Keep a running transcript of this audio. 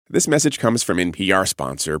This message comes from NPR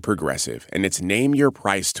sponsor Progressive, and it's Name Your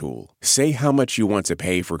Price tool. Say how much you want to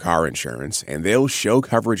pay for car insurance, and they'll show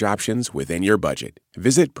coverage options within your budget.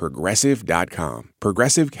 Visit Progressive.com.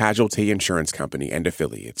 Progressive Casualty Insurance Company and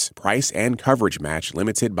Affiliates. Price and coverage match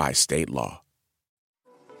limited by state law.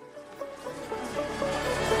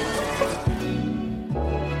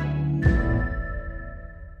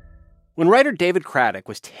 When writer David Craddock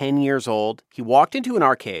was 10 years old, he walked into an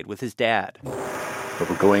arcade with his dad. We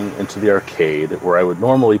were going into the arcade where I would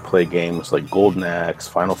normally play games like Golden Axe,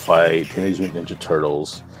 Final Fight, Teenage Mutant Ninja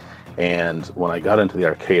Turtles. And when I got into the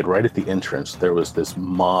arcade, right at the entrance, there was this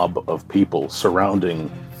mob of people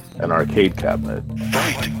surrounding an arcade cabinet.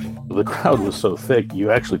 The crowd was so thick, you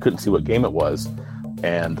actually couldn't see what game it was.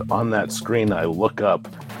 And on that screen, I look up,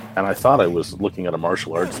 and I thought I was looking at a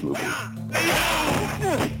martial arts movie.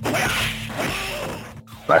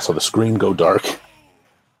 I saw the screen go dark,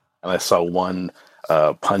 and I saw one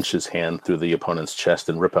punch his hand through the opponent's chest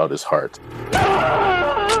and rip out his heart.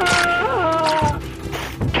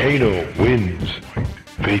 Kano wins.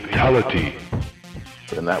 Fatality.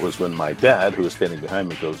 And that was when my dad, who was standing behind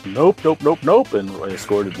me, goes, "Nope, nope, nope, nope," and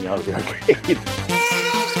escorted me out of the arcade.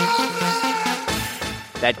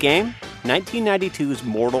 That game? 1992's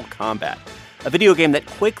Mortal Kombat, a video game that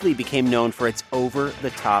quickly became known for its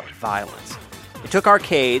over-the-top violence. It took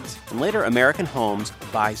arcades and later American homes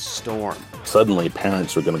by storm. Suddenly,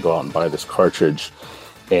 parents were going to go out and buy this cartridge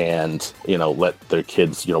and, let their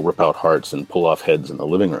kids, rip out hearts and pull off heads in the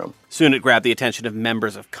living room. Soon it grabbed the attention of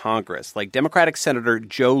members of Congress, like Democratic Senator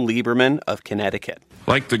Joe Lieberman of Connecticut.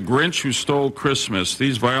 Like the Grinch who stole Christmas,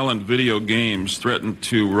 these violent video games threaten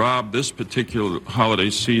to rob this particular holiday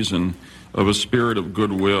season of a spirit of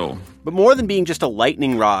goodwill. But more than being just a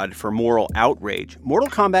lightning rod for moral outrage, Mortal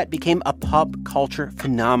Kombat became a pop culture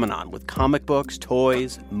phenomenon with comic books,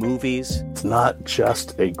 toys, movies. It's not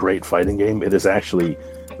just a great fighting game. It is actually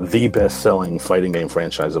the best-selling fighting game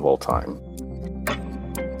franchise of all time.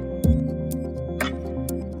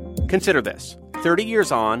 Consider this. 30 years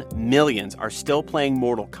on, millions are still playing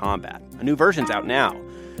Mortal Kombat. A new version's out now.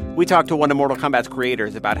 We talked to one of Mortal Kombat's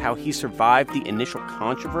creators about how he survived the initial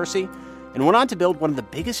controversy and went on to build one of the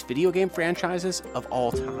biggest video game franchises of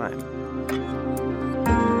all time.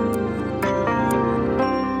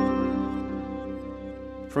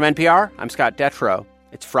 From NPR, I'm Scott Detrow.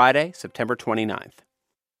 It's Friday, September 29th.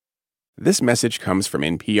 This message comes from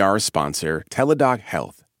NPR sponsor Teladoc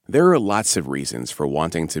Health. There are lots of reasons for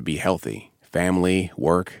wanting to be healthy. Family,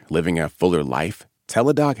 work, living a fuller life.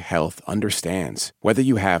 Teladoc Health understands. Whether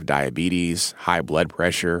you have diabetes, high blood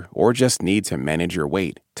pressure, or just need to manage your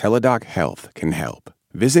weight, Teladoc Health can help.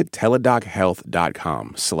 Visit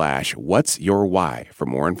teladochealth.com/whatsyourwhy for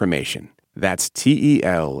more information. That's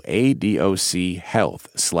TELADOC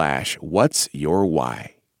health/whatsyourwhy.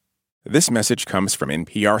 This message comes from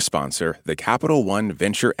NPR sponsor, the Capital One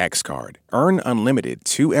Venture X Card. Earn unlimited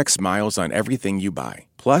 2x miles on everything you buy.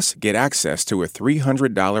 Plus, get access to a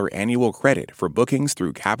 $300 annual credit for bookings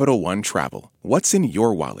through Capital One Travel. What's in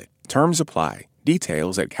your wallet? Terms apply.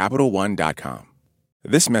 Details at CapitalOne.com.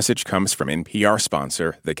 This message comes from NPR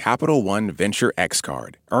sponsor, the Capital One Venture X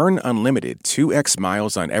Card. Earn unlimited 2x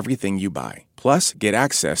miles on everything you buy. Plus, get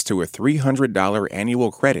access to a $300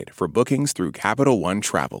 annual credit for bookings through Capital One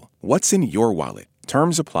Travel. What's in your wallet?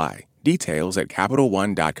 Terms apply. Details at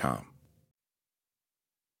CapitalOne.com.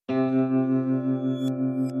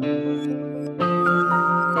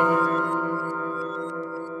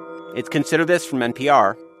 It's Consider This from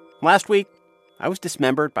NPR. Last week, I was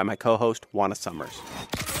dismembered by my co-host, Juana Summers.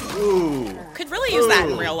 Ooh. Could really use that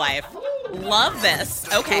in real life. Love this.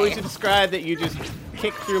 Okay. So to describe that you just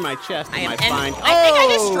kicked through my chest and my spine. I think I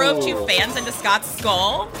just drove 2 fans into Scott's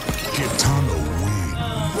skull.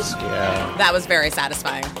 Yeah. That was very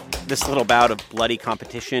satisfying. This little bout of bloody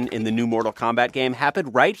competition in the new Mortal Kombat game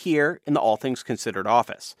happened right here in the All Things Considered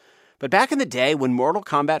office. But back in the day when Mortal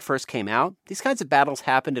Kombat first came out, these kinds of battles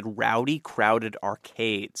happened in rowdy, crowded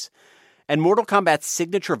arcades. And Mortal Kombat's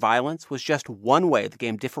signature violence was just one way the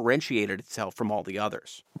game differentiated itself from all the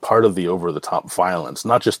others. Part of the over-the-top violence,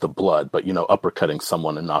 not just the blood, but, uppercutting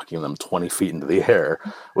someone and knocking them 20 feet into the air,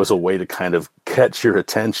 was a way to kind of catch your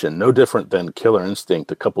attention. No different than Killer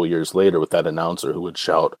Instinct a couple years later with that announcer who would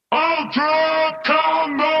shout, "Ultra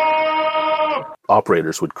Combo!"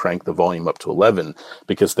 Operators would crank the volume up to 11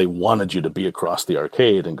 because they wanted you to be across the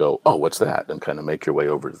arcade and go, "Oh, what's that?" and kind of make your way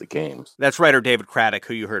over to the games. That's writer David Craddock,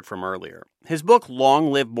 who you heard from earlier. His book,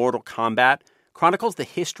 Long Live Mortal Kombat, chronicles the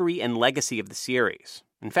history and legacy of the series.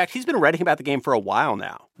 In fact, he's been writing about the game for a while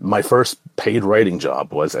now. My first paid writing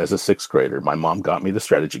job was as a 6th grader. My mom got me the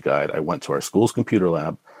strategy guide. I went to our school's computer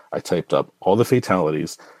lab. I typed up all the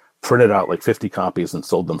fatalities. printed out like 50 copies and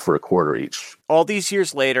sold them for $0.25 each. All these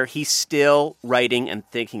years later, he's still writing and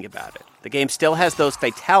thinking about it. The game still has those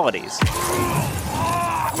fatalities.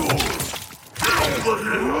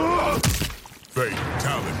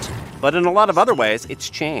 Fatality. But in a lot of other ways, it's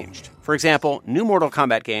changed. For example, new Mortal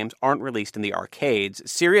Kombat games aren't released in the arcades.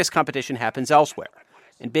 Serious competition happens elsewhere,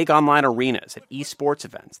 in big online arenas at esports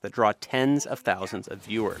events that draw tens of thousands of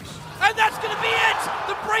viewers. And that's going to be it!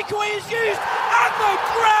 The breakaway is used, and the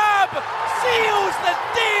grab seals the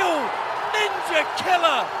deal! Ninja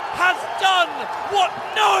Killer has done what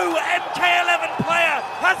no MK11 player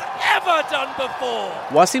has ever done before!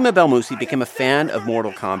 Wasim Abelmoussi became a fan of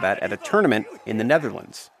Mortal Kombat at a tournament in the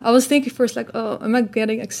Netherlands. I was thinking first, like, oh, am I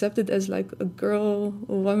getting accepted as, like, a girl,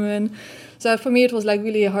 a woman? So for me, it was, like,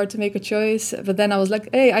 really hard to make a choice. But then I was like,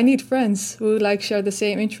 hey, I need friends who, like, share the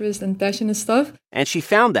same interest and passion and stuff. And she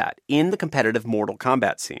found that in the competitive Mortal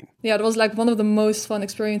Kombat scene. Yeah, it was, like, one of the most fun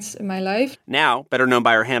experiences in my life. Now, better known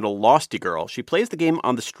by her handle Losty Girl, she plays the game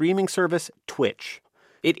on the streaming service Twitch.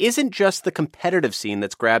 It isn't just the competitive scene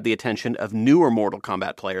that's grabbed the attention of newer Mortal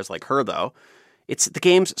Kombat players like her, though. It's the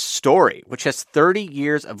game's story, which has 30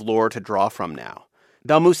 years of lore to draw from now.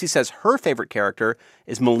 Belmoussi says her favorite character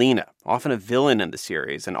is Mileena, often a villain in the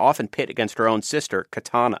series and often pit against her own sister,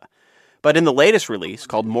 Katana. But in the latest release,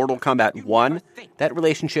 called Mortal Kombat 1, that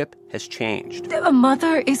relationship has changed. A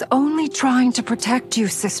mother is only trying to protect you,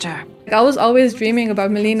 sister. I was always dreaming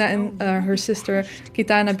about Mileena and her sister,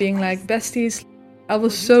 Kitana, being like besties. I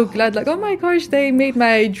was so glad, like, oh my gosh, they made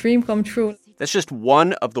my dream come true. That's just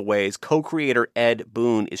one of the ways co-creator Ed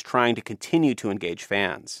Boon is trying to continue to engage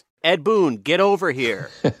fans. Ed Boon, get over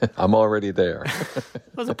here. I'm already there.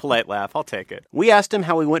 That was a polite laugh. I'll take it. We asked him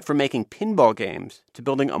how he went from making pinball games to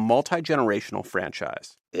building a multi-generational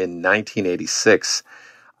franchise. In 1986,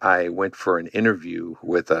 I went for an interview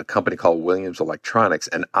with a company called Williams Electronics,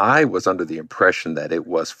 and I was under the impression that it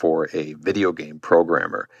was for a video game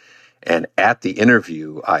programmer. And at the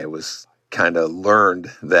interview, I was kind of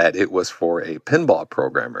learned that it was for a pinball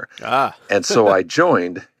programmer. And so I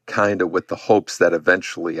joined kind of with the hopes that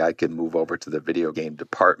eventually I could move over to the video game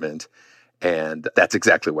department. And that's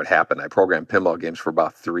exactly what happened. I programmed pinball games for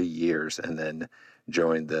about 3 years and then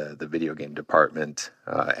joined the video game department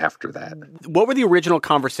after that. What were the original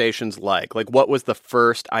conversations like? Like, what was the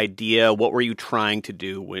first idea? What were you trying to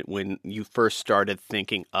do when you first started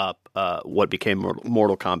thinking up what became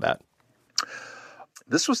Mortal Kombat?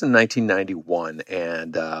 This was in 1991,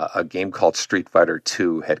 and a game called Street Fighter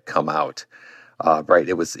II had come out. Right,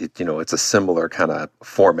 it's a similar kind of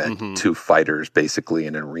format to fighters, basically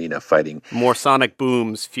an arena fighting. More sonic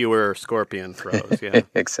booms, fewer scorpion throws. Yeah,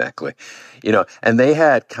 exactly. And they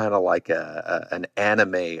had kind of like an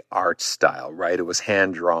anime art style, right? It was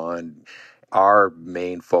hand drawn. Our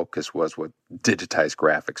main focus was with digitized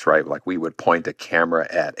graphics, right? Like we would point a camera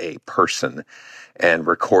at a person and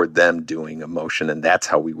record them doing a motion, and that's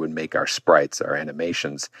how we would make our sprites, our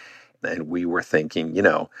animations. And we were thinking,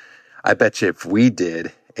 I bet you if we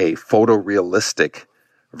did a photorealistic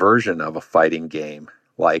version of a fighting game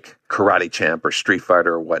like Karate Champ or Street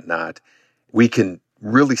Fighter or whatnot, we can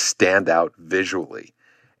really stand out visually.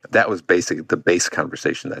 That was basically the base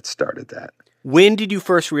conversation that started that. When did you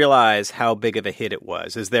first realize how big of a hit it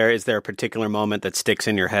was? Is there a particular moment that sticks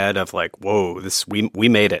in your head of like, whoa, we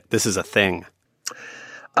made it. This is a thing?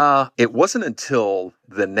 It wasn't until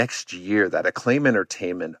the next year that Acclaim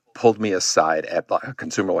Entertainment pulled me aside at a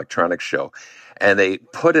Consumer Electronics show, and they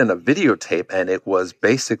put in a videotape, and it was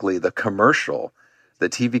basically the commercial, the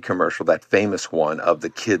TV commercial, that famous one of the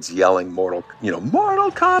kids yelling Mortal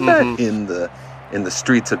Kombat in the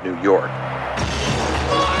streets of New York.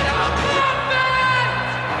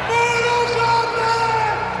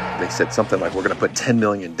 They said something like, we're going to put $10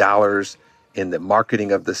 million in the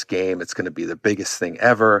marketing of this game. It's going to be the biggest thing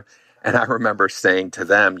ever. And I remember saying to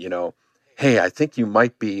them, hey, I think you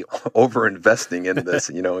might be over-investing in this,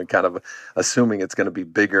 and kind of assuming it's going to be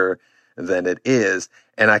bigger than it is.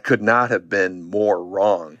 And I could not have been more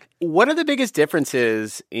wrong. What are the biggest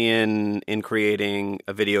differences in creating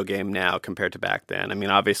a video game now compared to back then? I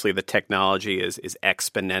mean, obviously the technology is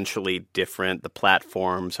exponentially different. The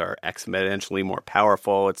platforms are exponentially more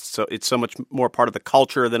powerful. It's so much more part of the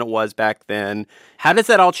culture than it was back then. How does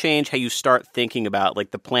that all change how you start thinking about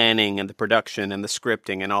like the planning and the production and the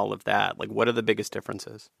scripting and all of that? Like, what are the biggest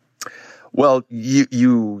differences? Well,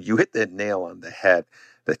 you hit the nail on the head.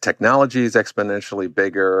 The technology is exponentially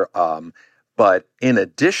bigger, but in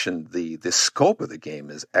addition, the scope of the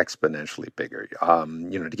game is exponentially bigger.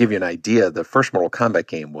 To give you an idea, the first Mortal Kombat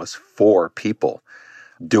game was 4 people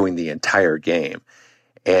doing the entire game,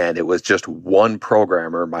 and it was just one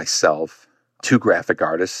programmer, myself, 2 graphic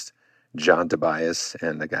artists, John Tobias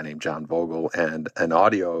and a guy named John Vogel, and an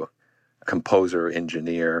audio composer,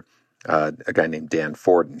 engineer, a guy named Dan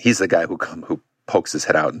Forden. He's the guy who pokes his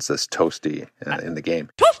head out and says "Toasty" in the game.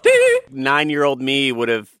 Toasty! 9-year-old me would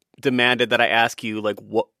have demanded that I ask you, like,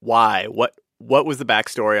 why? What was the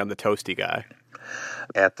backstory on the Toasty guy?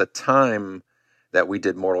 At the time that we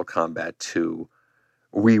did Mortal Kombat 2,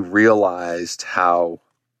 we realized how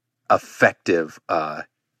effective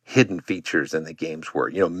hidden features in the games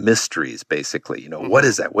were, mysteries, basically. What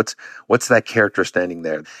is that? What's that character standing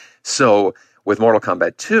there? So with Mortal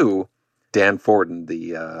Kombat 2, Dan Forden,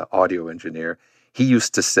 the audio engineer, he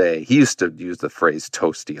used to use the phrase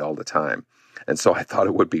 "toasty" all the time. And so I thought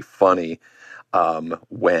it would be funny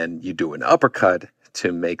when you do an uppercut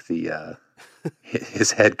to make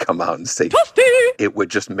his head come out and say "toasty," it would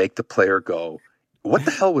just make the player go, "What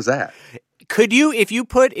the hell was that?" Could you, if you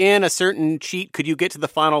put in a certain cheat, could you get to the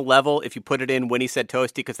final level if you put it in when he said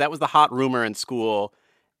 "toasty"? Because that was the hot rumor in school,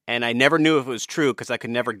 and I never knew if it was true because I could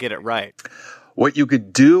never get it right. What you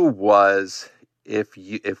could do was, if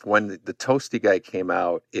when the Toasty guy came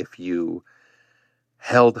out, if you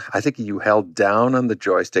held down on the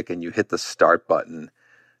joystick and you hit the start button,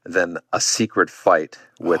 then a secret fight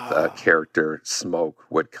with character Smoke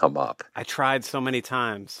would come up. I tried so many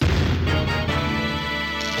times.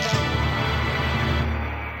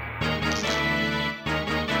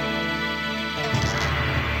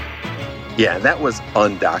 Yeah, and that was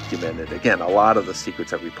undocumented. Again, a lot of the secrets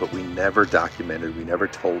that we never documented. We never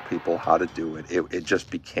told people how to do it. It just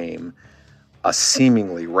became a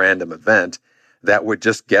seemingly random event that would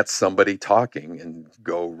just get somebody talking and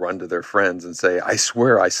go run to their friends and say, "I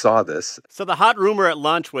swear I saw this." So the hot rumor at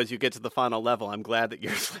lunch was you get to the final level. I'm glad that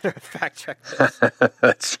years later I fact-checked this.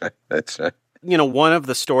 That's right. One of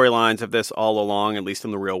the storylines of this all along, at least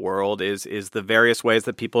in the real world, is the various ways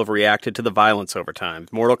that people have reacted to the violence over time.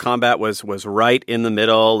 Mortal Kombat was right in the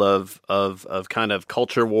middle of kind of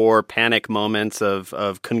culture war, panic moments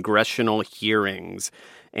of congressional hearings,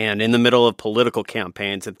 and in the middle of political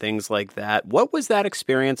campaigns and things like that. What was that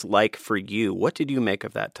experience like for you? What did you make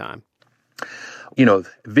of that time?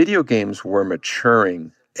 Video games were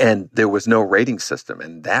maturing, and there was no rating system,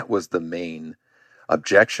 and that was the main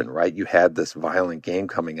objection, right? You had this violent game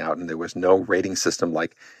coming out and there was no rating system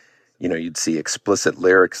like, you'd see explicit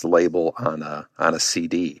lyrics label on a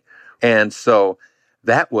CD. And so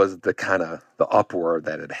that was the kind of the uproar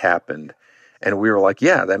that had happened. And we were like,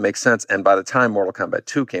 yeah, that makes sense. And by the time Mortal Kombat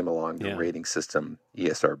 2 came along, the rating system,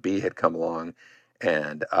 ESRB, had come along,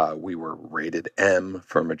 and we were rated M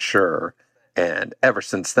for mature. And ever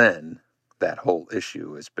since then, that whole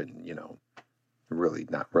issue has been, really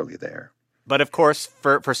not really there. But of course,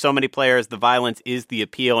 for so many players, the violence is the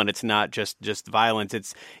appeal, and it's not just violence.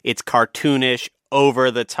 It's cartoonish, over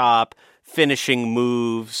the top, finishing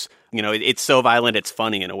moves. It's so violent, it's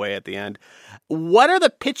funny in a way at the end. What are the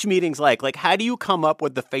pitch meetings like? Like, how do you come up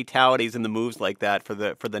with the fatalities and the moves like that for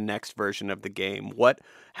the next version of the game?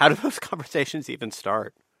 How do those conversations even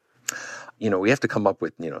start? We have to come up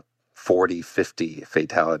with 40, 50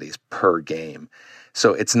 fatalities per game.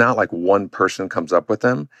 So it's not like one person comes up with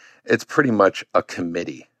them. It's pretty much a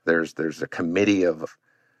committee. There's a committee of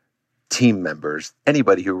team members,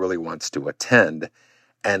 anybody who really wants to attend,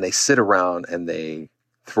 and they sit around and they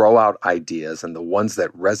throw out ideas, and the ones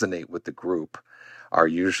that resonate with the group are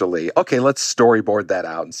usually, okay, let's storyboard that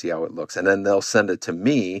out and see how it looks. And then they'll send it to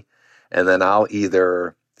me, and then I'll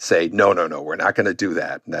either say, no, we're not going to do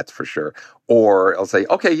that, that's for sure. Or I'll say,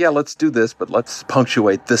 okay, yeah, let's do this, but let's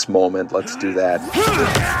punctuate this moment, let's do that.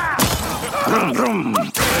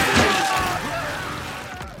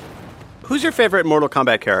 Who's your favorite Mortal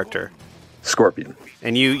Kombat character? Scorpion.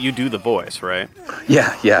 And you do the voice, right?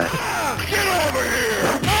 Yeah.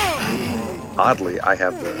 Oddly, I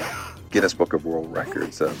have the Guinness Book of World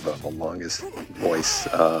Records of the longest voice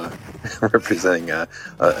representing in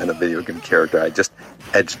a video game character. I just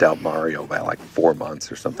edged out Mario by like 4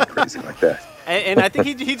 months or something crazy like that. And I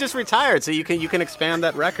think he just retired, so you can expand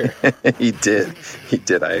that record. He did.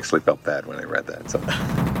 I actually felt bad when I read that. So.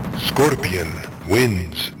 Scorpion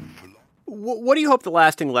wins. What do you hope the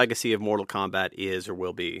lasting legacy of Mortal Kombat is or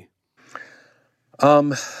will be?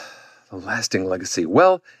 The lasting legacy.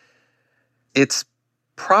 Well, it's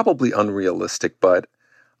probably unrealistic, but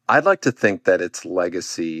I'd like to think that its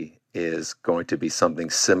legacy is going to be something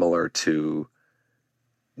similar to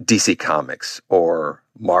DC Comics or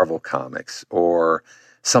Marvel Comics or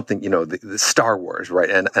something, the Star Wars, right?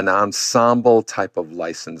 And an ensemble type of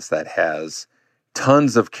license that has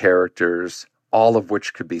tons of characters, all of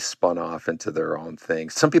which could be spun off into their own thing.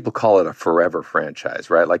 Some people call it a forever franchise,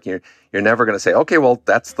 right? Like you're never going to say, okay, well,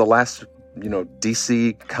 that's the last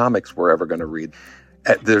DC comics we're ever going to read,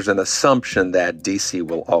 there's an assumption that DC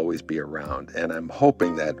will always be around. And I'm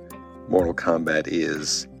hoping that Mortal Kombat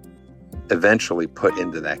is eventually put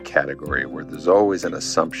into that category where there's always an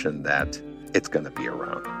assumption that it's going to be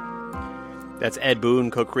around. That's Ed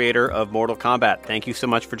Boon, co-creator of Mortal Kombat. Thank you so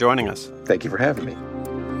much for joining us. Thank you for having me.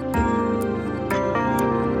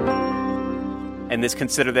 And this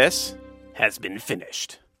Consider This has been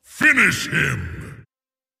finished. Finish him!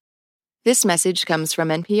 This message comes from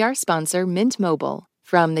NPR sponsor Mint Mobile.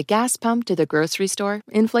 From the gas pump to the grocery store,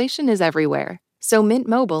 inflation is everywhere. So Mint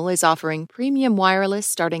Mobile is offering premium wireless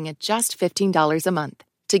starting at just $15 a month.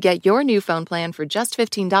 To get your new phone plan for just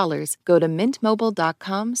 $15, go to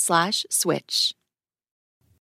mintmobile.com/switch.